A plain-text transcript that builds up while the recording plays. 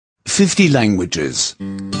50 languages.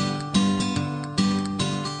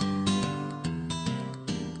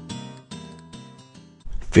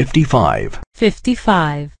 55.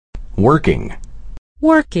 55. Working.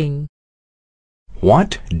 Working.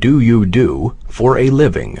 What do you do for a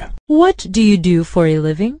living? What do you do for a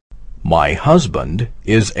living? My husband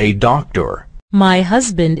is a doctor. My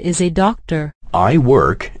husband is a doctor. I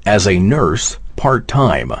work as a nurse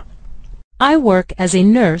part-time. I work as a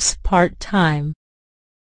nurse part-time.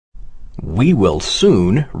 We will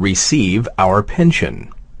soon receive our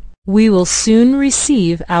pension. We will soon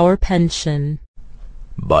receive our pension.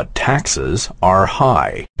 But taxes are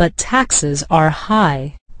high. But taxes are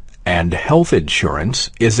high. And health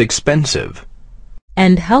insurance is expensive.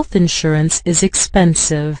 And health insurance is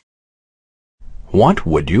expensive. What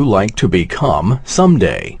would you like to become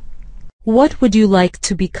someday? What would you like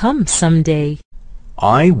to become someday?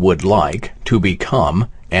 I would like to become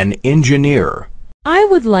an engineer. I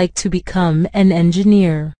would like to become an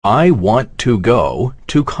engineer. I want to go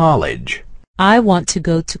to college. I want to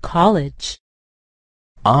go to college.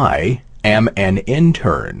 I am an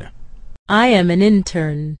intern. I am an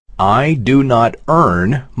intern. I do not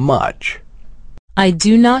earn much. I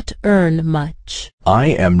do not earn much. I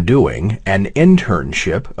am doing an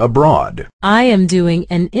internship abroad. I am doing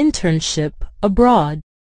an internship abroad.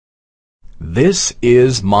 This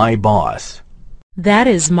is my boss. That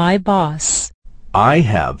is my boss. I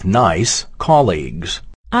have nice colleagues.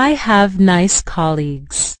 I have nice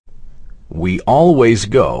colleagues. We always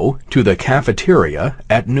go to the cafeteria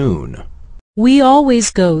at noon. We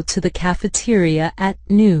always go to the cafeteria at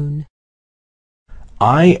noon.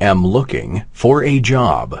 I am looking for a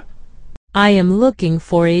job. I am looking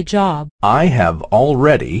for a job. I have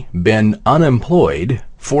already been unemployed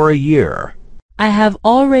for a year. I have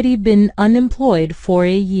already been unemployed for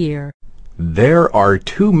a year. There are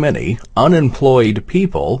too many unemployed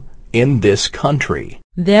people in this country.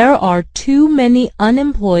 There are too many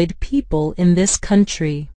unemployed people in this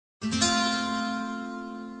country.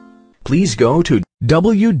 Please go to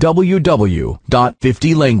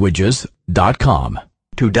www.50languages.com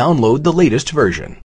to download the latest version.